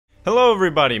Hello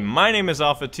everybody, my name is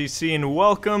AlphaTC and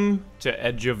welcome to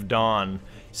Edge of Dawn.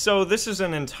 So this is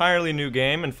an entirely new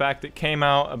game. In fact, it came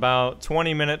out about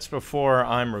 20 minutes before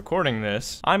I'm recording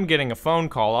this. I'm getting a phone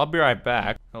call. I'll be right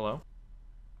back. Hello?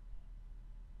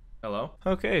 Hello?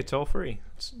 Okay, toll free.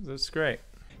 That's great.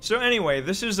 So anyway,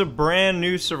 this is a brand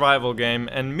new survival game,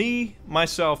 and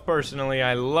myself personally,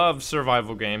 I love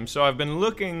survival games, so I've been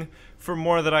looking for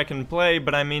more that I can play,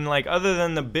 but I mean, like, other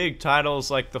than the big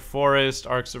titles like The Forest,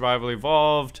 Ark Survival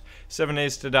Evolved, 7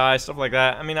 Days to Die, stuff like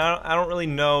that, I mean, I don't really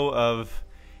know of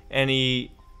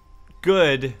any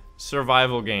good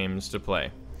survival games to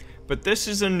play. But this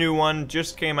is a new one,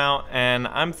 just came out, and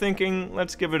I'm thinking,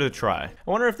 let's give it a try. I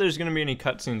wonder if there's going to be any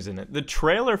cutscenes in it. The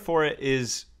trailer for it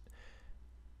is,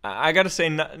 I gotta say,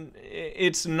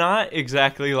 it's not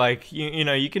exactly like, you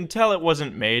know, you can tell it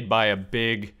wasn't made by a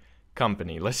big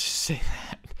company, let's just say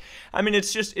that. I mean,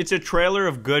 it's a trailer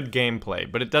of good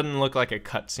gameplay, but it doesn't look like a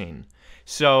cutscene.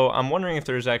 So I'm wondering if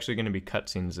there's actually going to be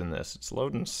cutscenes in this. It's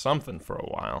loading something for a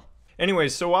while.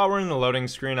 Anyways, so while we're in the loading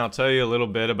screen, I'll tell you a little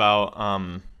bit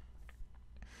about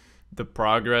the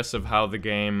progress of how the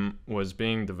game was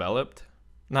being developed.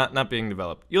 Not being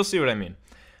developed. You'll see what I mean.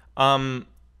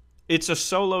 It's a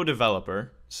solo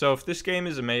developer, so if this game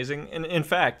is amazing, and in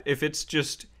fact, if it's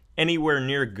just anywhere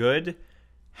near good,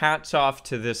 hats off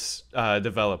to this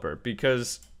developer,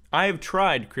 because I have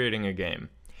tried creating a game.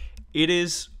 It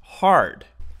is hard.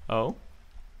 Oh,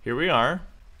 here we are.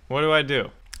 What do I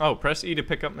do? Oh, press E to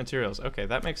pick up materials. Okay,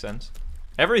 that makes sense.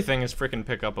 Everything is freaking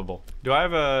pick upable. Do I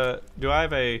have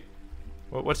a,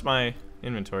 what's my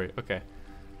inventory? Okay.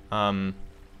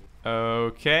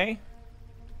 Okay.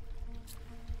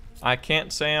 I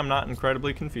can't say I'm not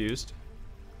incredibly confused.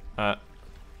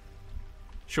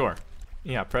 Sure.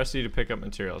 Yeah, press E to pick up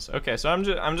materials. Okay, so I'm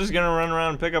just gonna run around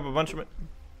and pick up a bunch of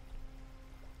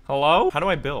Hello? How do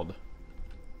I build?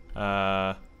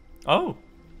 Oh.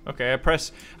 Okay,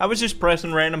 I was just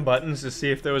pressing random buttons to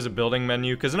see if there was a building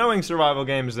menu, because knowing survival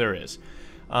games, there is.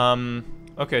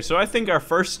 Okay, so I think our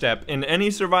first step in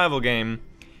any survival game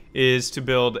is to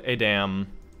build a damn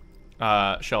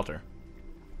shelter.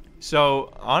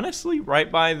 So honestly,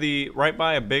 right by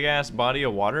a big ass body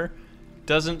of water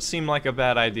doesn't seem like a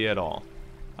bad idea at all.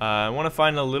 I want to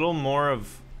find a little more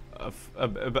of a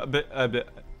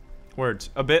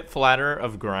bit flatter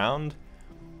of ground,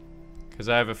 because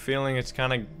I have a feeling it's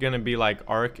kind of gonna be like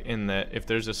Ark in that if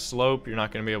there's a slope, you're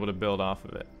not gonna be able to build off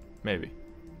of it. Maybe.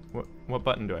 What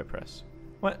button do I press?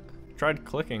 What? Tried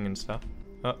clicking and stuff.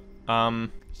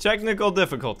 Technical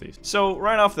difficulties. So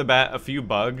right off the bat, a few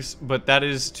bugs, but that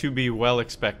is to be well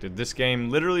expected. This game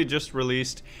literally just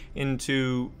released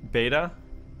into beta,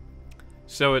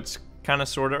 so it's kind of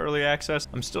sort of early access.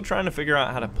 I'm still trying to figure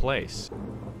out how to place.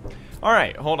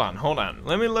 Alright, hold on.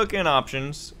 Let me look in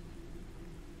options.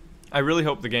 I really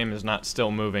hope the game is not still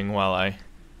moving while I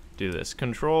do this.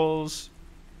 Controls.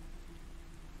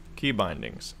 Key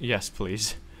bindings. Yes,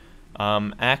 please.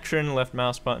 Action, left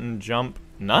mouse button, jump.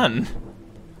 None.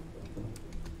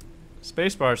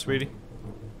 Spacebar, sweetie.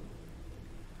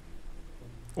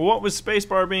 What was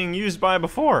spacebar being used by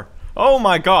before? Oh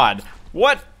my god.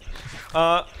 What?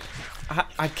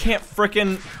 I can't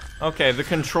frickin'... Okay, the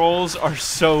controls are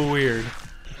so weird.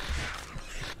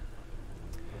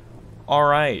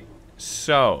 Alright,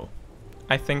 so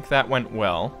I think that went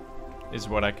well, is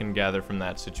what I can gather from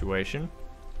that situation.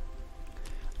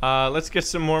 Let's get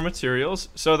some more materials.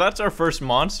 So that's our first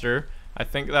monster. I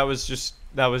think that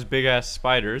was big ass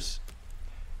spiders.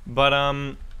 But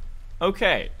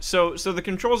okay, so the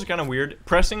controls are kind of weird.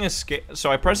 Pressing escape,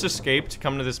 so I press escape to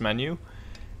come to this menu,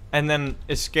 and then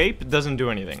escape doesn't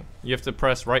do anything. You have to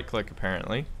press right click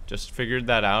apparently. Just figured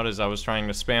that out as I was trying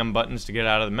to spam buttons to get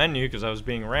out of the menu because I was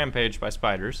being rampaged by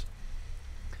spiders.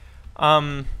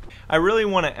 I really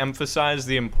want to emphasize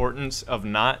the importance of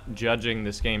not judging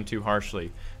this game too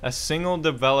harshly. A single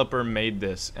developer made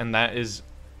this, and that is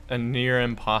a near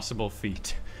impossible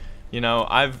feat. You know,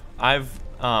 I've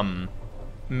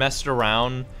messed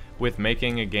around with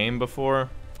making a game before.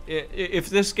 If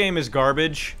this game is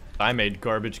garbage, I made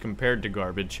garbage compared to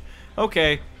garbage.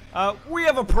 Okay, we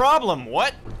have a problem.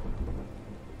 What?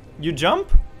 You jump?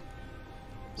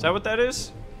 Is that what that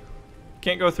is?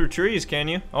 Can't go through trees, can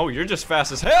you? Oh, you're just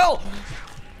fast as hell!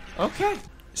 Okay.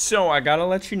 So, I gotta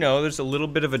let you know, there's a little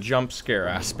bit of a jump scare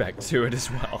aspect to it as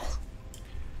well.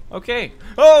 Okay.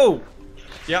 Oh!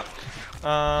 Yep.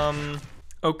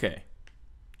 Okay.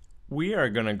 We are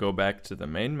gonna go back to the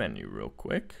main menu real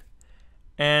quick.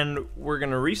 And we're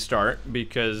gonna restart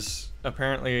because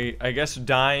apparently, I guess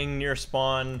dying near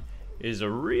spawn is a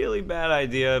really bad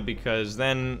idea because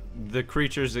then the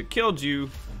creatures that killed you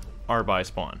are by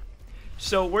spawn.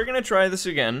 So we're gonna try this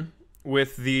again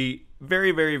with the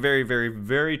very, very, very, very,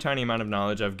 very tiny amount of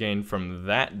knowledge I've gained from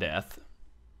that death.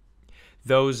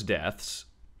 Those deaths.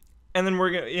 And then we're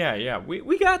gonna,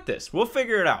 we got this. We'll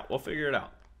figure it out. We'll figure it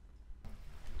out.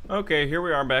 Okay, here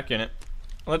we are back in it.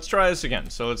 Let's try this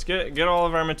again. So let's get all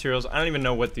of our materials. I don't even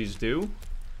know what these do,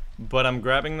 but I'm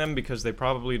grabbing them because they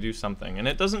probably do something. And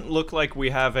it doesn't look like we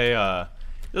have a,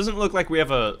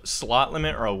 slot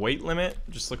limit or a weight limit.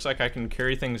 It just looks like I can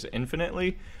carry things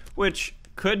infinitely, which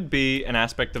could be an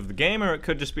aspect of the game, or it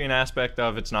could just be an aspect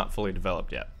of it's not fully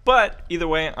developed yet. But either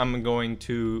way, I'm going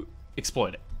to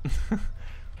exploit it.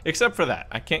 Except for that,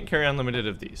 I can't carry unlimited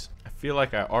of these. I feel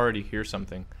like I already hear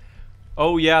something.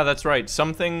 Oh yeah, that's right.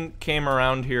 Something came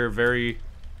around here very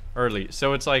early.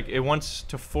 So it's like it wants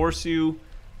to force you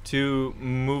to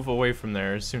move away from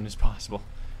there as soon as possible.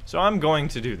 So I'm going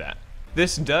to do that.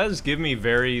 This does give me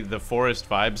very The Forest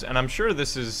vibes, and I'm sure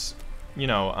this is, you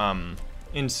know,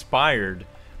 inspired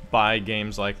by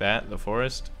games like that, The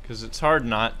Forest, because it's hard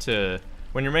not to,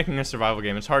 when you're making a survival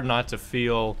game, it's hard not to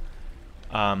feel,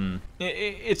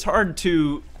 it's hard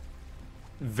to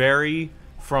vary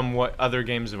from what other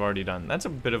games have already done. That's a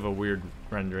bit of a weird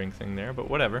rendering thing there, but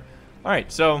whatever.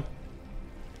 Alright, so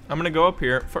I'm gonna go up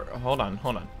here for, hold on.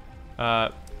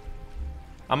 I'm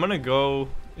gonna go,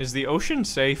 is the ocean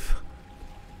safe?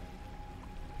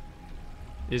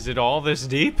 Is it all this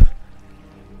deep?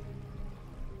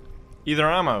 Either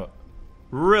I'm a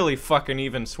really fucking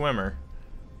even swimmer,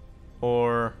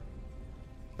 or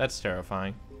that's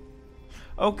terrifying.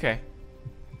 Okay.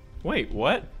 Wait,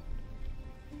 what?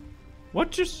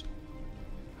 What just...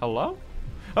 Hello?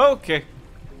 Okay.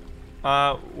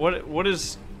 What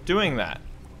is doing that?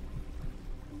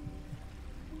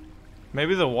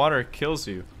 Maybe the water kills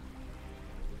you.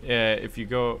 Yeah, if you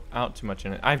go out too much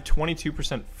in it. I have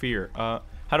 22% fear.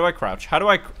 How do I crouch? How do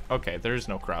I... Okay, there's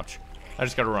no crouch. I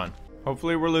just gotta run.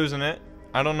 Hopefully we're losing it.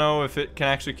 I don't know if it can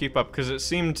actually keep up, because it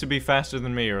seemed to be faster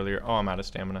than me earlier. Oh, I'm out of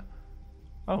stamina.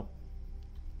 Oh.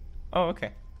 Oh,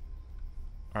 okay.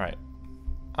 Alright.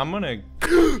 I'm gonna...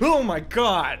 Oh my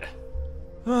god!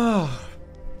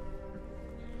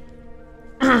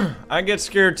 I get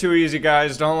scared too easy,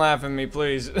 guys. Don't laugh at me,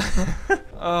 please.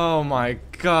 Oh my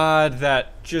god,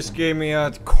 that just gave me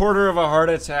a quarter of a heart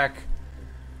attack.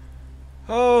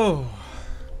 Oh.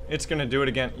 It's gonna do it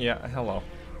again. Yeah, hello.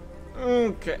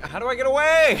 Okay, how do I get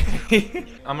away?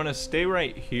 I'm gonna stay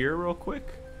right here real quick.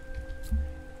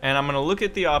 And I'm gonna look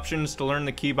at the options to learn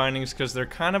the key bindings because they're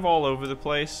kind of all over the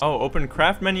place. Oh, open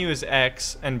craft menu is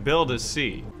X and build is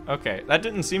C. Okay, that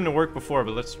didn't seem to work before,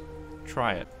 but let's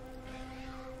try it.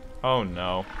 Oh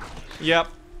no. Yep,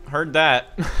 heard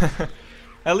that.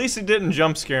 At least it didn't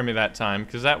jump scare me that time,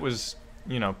 because that was,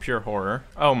 you know, pure horror.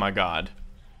 Oh my god.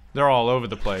 They're all over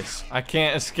the place. I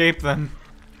can't escape them.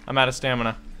 I'm out of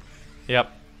stamina. Yep.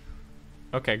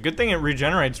 Okay, good thing it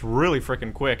regenerates really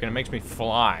freaking quick and it makes me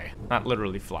fly. Not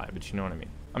literally fly, but you know what I mean.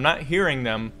 I'm not hearing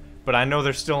them, but I know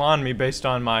they're still on me based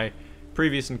on my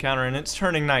previous encounter, and it's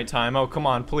turning nighttime. Oh, come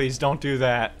on, please don't do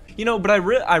that. You know, but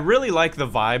I really like the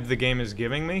vibe the game is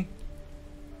giving me.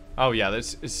 Oh yeah,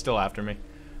 this is still after me.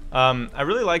 I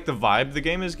really like the vibe the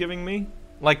game is giving me.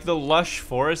 Like the lush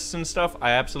forests and stuff,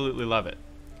 I absolutely love it.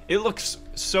 It looks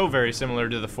so very similar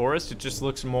to The Forest, it just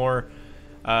looks more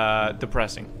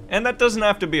depressing. And that doesn't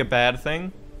have to be a bad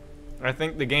thing. I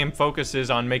think the game focuses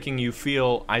on making you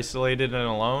feel isolated and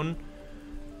alone,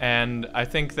 and I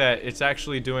think that it's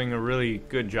actually doing a really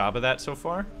good job of that so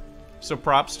far. So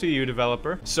props to you,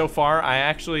 developer. So far, I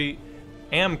actually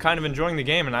am kind of enjoying the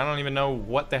game, and I don't even know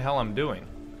what the hell I'm doing.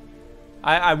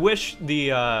 I wish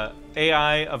the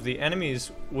AI of the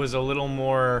enemies was a little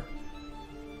more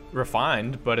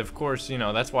refined, but of course, you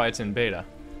know, that's why it's in beta.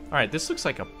 Alright, this looks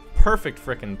like a perfect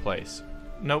frickin' place.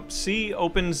 Nope, C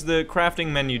opens the crafting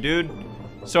menu, dude.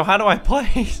 So how do I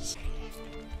place?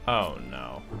 Oh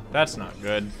no, that's not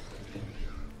good.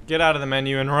 Get out of the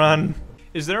menu and run.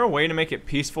 Is there a way to make it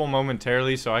peaceful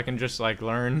momentarily so I can just like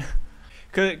learn?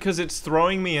 Cause it's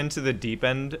throwing me into the deep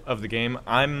end of the game.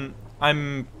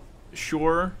 I'm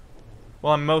sure,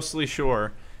 well, I'm mostly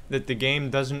sure that the game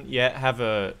doesn't yet have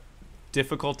a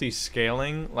difficulty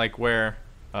scaling, like where,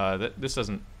 this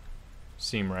doesn't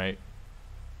seem right.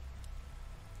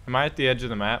 Am I at the edge of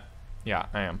the map? Yeah,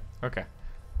 I am. Okay.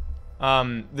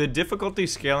 The difficulty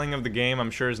scaling of the game, I'm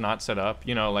sure, is not set up.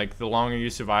 You know, like, the longer you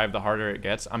survive, the harder it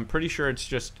gets. I'm pretty sure it's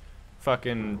just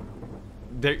fucking...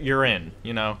 you're in,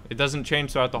 you know? It doesn't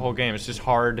change throughout the whole game. It's just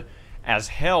hard as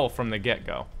hell from the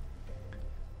get-go.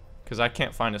 Because I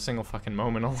can't find a single fucking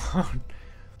moment alone.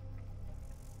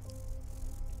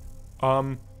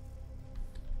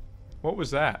 What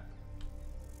was that?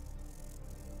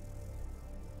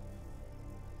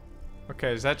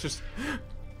 Okay, is that just...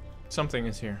 Something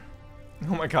is here.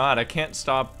 Oh my god, I can't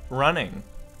stop running.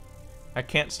 I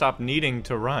can't stop needing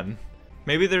to run.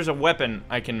 Maybe there's a weapon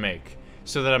I can make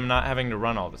so that I'm not having to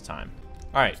run all the time.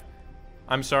 Alright.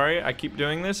 I'm sorry I keep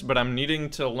doing this, but I'm needing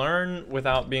to learn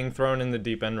without being thrown in the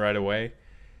deep end right away.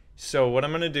 So what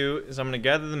I'm gonna do is I'm gonna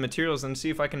gather the materials and see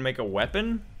if I can make a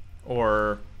weapon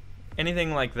or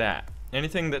anything like that.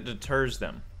 Anything that deters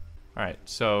them. Alright,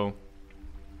 so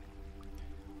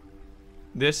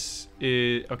this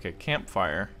is, okay,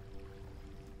 campfire.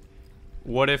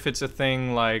 What if it's a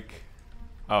thing like,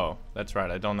 oh, that's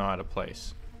right, I don't know how to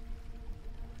place.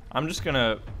 I'm just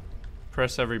gonna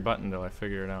press every button till I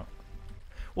figure it out.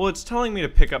 Well, it's telling me to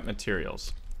pick up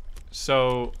materials.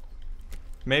 So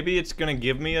maybe it's gonna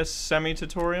give me a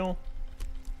semi-tutorial.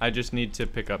 I just need to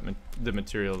pick up the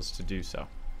materials to do so.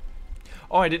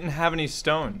 Oh, I didn't have any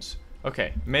stones.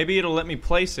 Okay, maybe it'll let me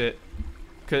place it,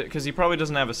 because he probably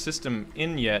doesn't have a system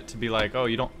in yet to be like, oh,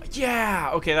 you don't...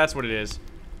 Yeah! Okay, that's what it is.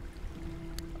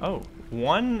 Oh,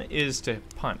 one is to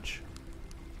punch.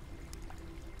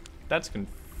 That's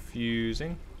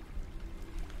confusing.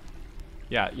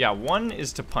 Yeah, one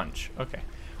is to punch. Okay.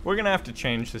 We're gonna have to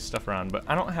change this stuff around, but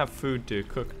I don't have food to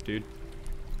cook, dude.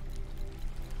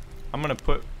 I'm gonna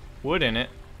put wood in it,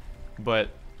 but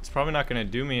it's probably not gonna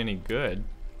do me any good.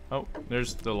 Oh,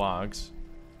 there's the logs.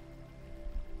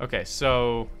 Okay,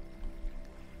 so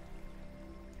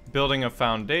building a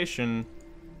foundation,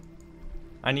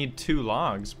 I need 2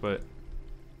 logs, but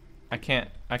I can't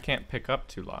pick up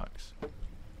 2 logs.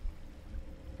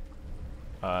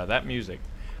 That music.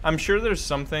 I'm sure there's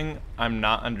something I'm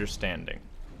not understanding.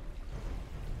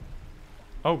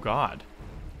 Oh god.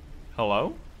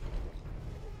 Hello?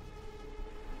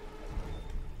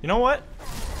 You know what?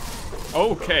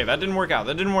 Okay, that didn't work out.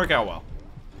 That didn't work out well.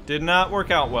 Did not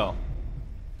work out well.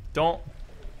 Don't.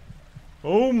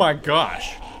 Oh my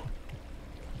gosh.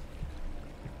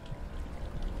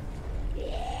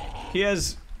 He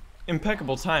has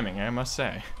impeccable timing, I must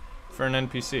say, for an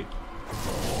NPC.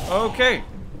 Okay.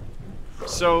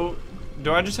 So,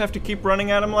 do I just have to keep running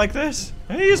at him like this?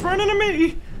 He's running at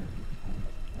me!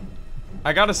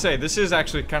 I gotta say, this is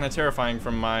actually kind of terrifying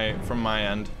from my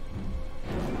end.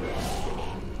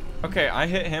 Okay, I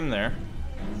hit him there.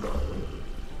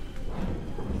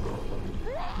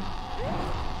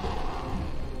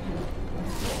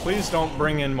 Please don't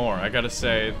bring in more. I gotta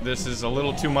say, this is a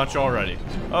little too much already.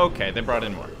 Okay, they brought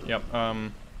in more. Yep,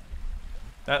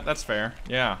 that's fair.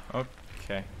 Yeah,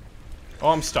 okay. Oh,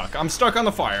 I'm stuck. I'm stuck on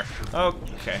the fire.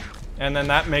 Okay. And then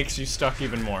that makes you stuck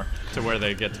even more to where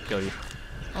they get to kill you.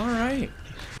 Alright.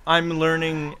 I'm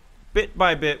learning bit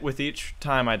by bit with each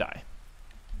time I die.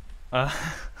 I'm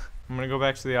gonna go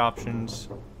back to the options.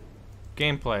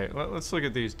 Gameplay. Let's look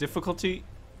at these. Difficulty.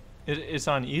 It's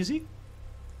on easy?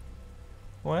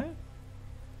 What?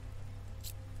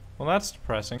 Well, that's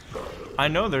depressing. I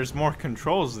know there's more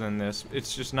controls than this.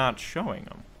 It's just not showing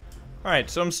them. Alright,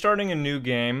 so I'm starting a new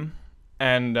game.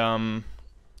 And,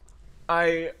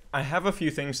 I have a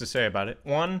few things to say about it.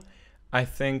 One, I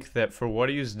think that for what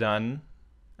he's done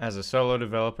as a solo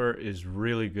developer is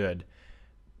really good.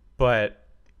 But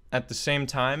at the same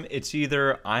time, it's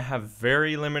either I have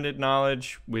very limited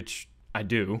knowledge, which I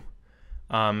do.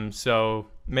 So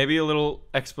maybe a little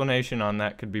explanation on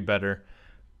that could be better.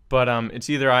 But it's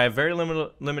either I have very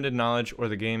limited knowledge or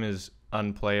the game is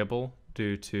unplayable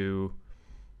due to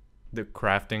the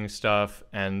crafting stuff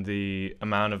and the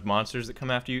amount of monsters that come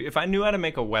after you. If I knew how to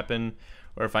make a weapon,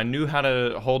 or if I knew how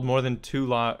to hold more than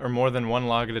more than 1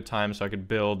 log at a time so I could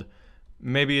build,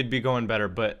 maybe it'd be going better,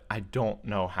 but I don't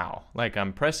know how. Like,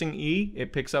 I'm pressing E,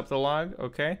 it picks up the log,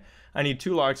 okay? I need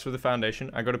 2 logs for the foundation.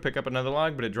 I go to pick up another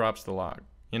log, but it drops the log,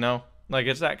 you know? Like,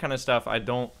 it's that kind of stuff. I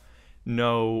don't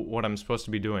know what I'm supposed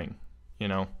to be doing, you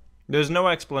know? There's no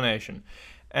explanation.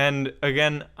 And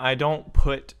again, I don't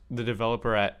put the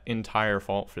developer at entire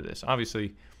fault for this.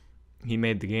 Obviously, he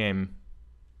made the game.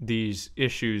 These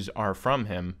issues are from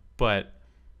him, but,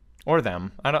 or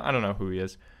them. I don't know who he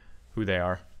is, who they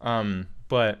are.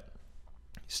 But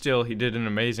still, he did an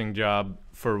amazing job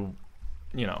for,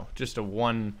 you know, just a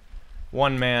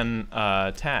one-man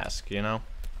task, you know?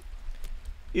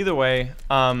 Either way,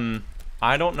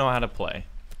 I don't know how to play.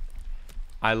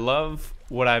 I love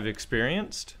what I've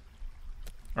experienced.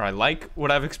 Or I like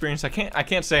what I've experienced. I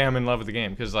can't say I'm in love with the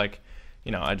game because, like,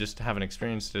 you know, I just haven't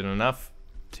experienced it enough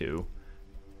to.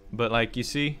 But like you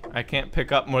see, I can't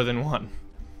pick up more than 1.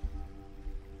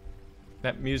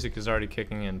 That music is already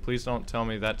kicking in. Please don't tell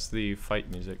me that's the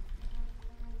fight music.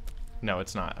 No,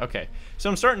 it's not. Okay, so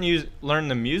I'm starting to learn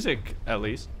the music at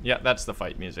least. Yeah, that's the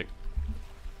fight music.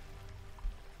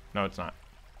 No, it's not.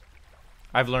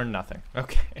 I've learned nothing.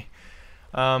 Okay.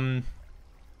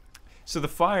 So the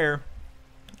fire,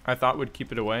 I thought would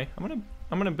keep it away. I'm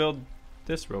gonna build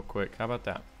this real quick. How about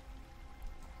that?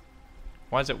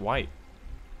 Why is it white?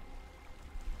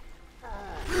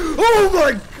 Oh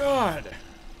my god!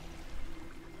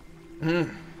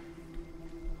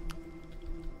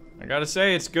 I gotta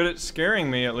say, it's good at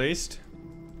scaring me at least.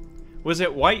 Was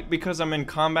it white because I'm in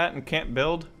combat and can't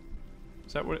build?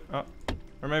 Is that what it, oh.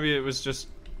 Or maybe it was just...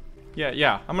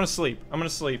 Yeah, I'm gonna sleep.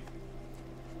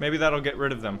 Maybe that'll get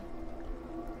rid of them.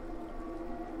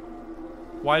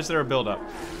 Why is there a buildup?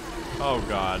 Oh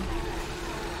god.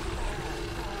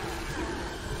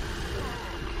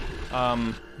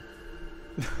 I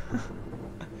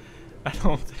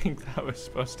don't think that was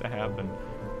supposed to happen.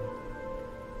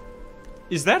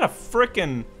 Is that a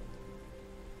frickin'...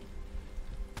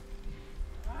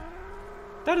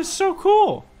 That is so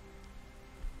cool!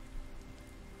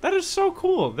 That is so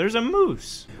cool. There's a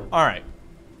moose. Alright.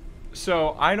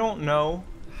 So, I don't know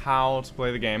how to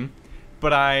play the game,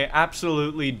 but I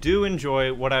absolutely do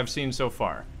enjoy what I've seen so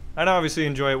far. I'd obviously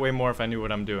enjoy it way more if I knew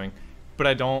what I'm doing, but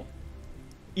I don't.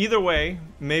 Either way,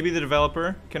 maybe the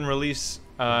developer can release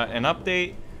an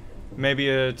update, maybe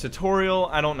a tutorial,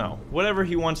 I don't know. Whatever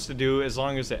he wants to do, as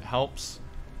long as it helps,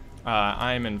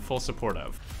 I'm in full support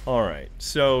of. Alright,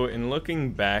 so in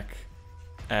looking back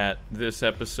at this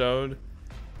episode,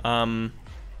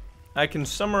 I can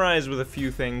summarize with a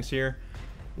few things here.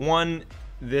 One,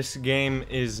 this game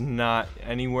is not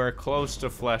anywhere close to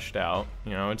fleshed out.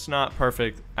 You know, it's not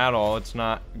perfect at all. It's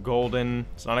not golden.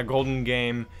 It's not a golden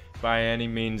game by any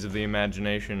means of the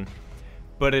imagination.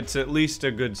 But it's at least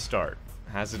a good start.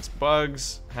 Has its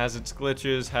bugs, has its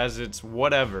glitches, has its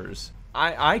whatevers.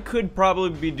 I could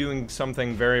probably be doing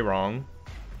something very wrong.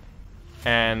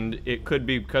 And it could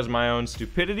be because of my own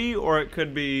stupidity, or it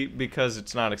could be because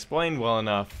it's not explained well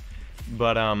enough.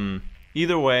 But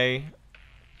either way,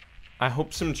 I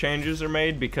hope some changes are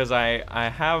made, because I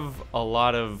have a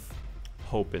lot of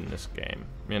hope in this game,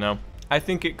 you know? I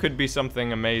think it could be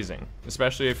something amazing,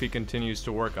 especially if he continues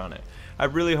to work on it. I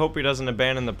really hope he doesn't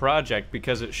abandon the project,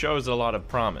 because it shows a lot of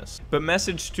promise. But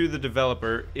message to the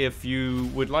developer, if you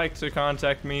would like to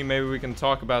contact me, maybe we can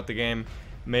talk about the game,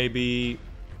 maybe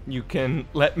you can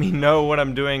let me know what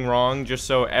I'm doing wrong, just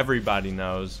so everybody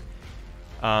knows,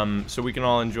 so we can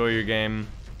all enjoy your game.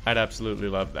 I'd absolutely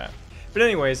love that. But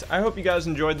anyways, I hope you guys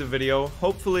enjoyed the video.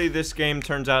 Hopefully this game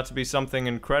turns out to be something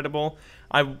incredible.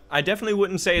 I definitely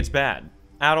wouldn't say it's bad,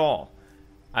 at all.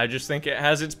 I just think it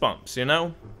has its bumps, you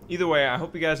know? Either way, I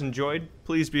hope you guys enjoyed.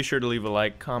 Please be sure to leave a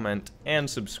like, comment, and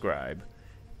subscribe.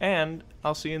 And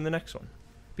I'll see you in the next one.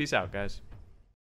 Peace out, guys.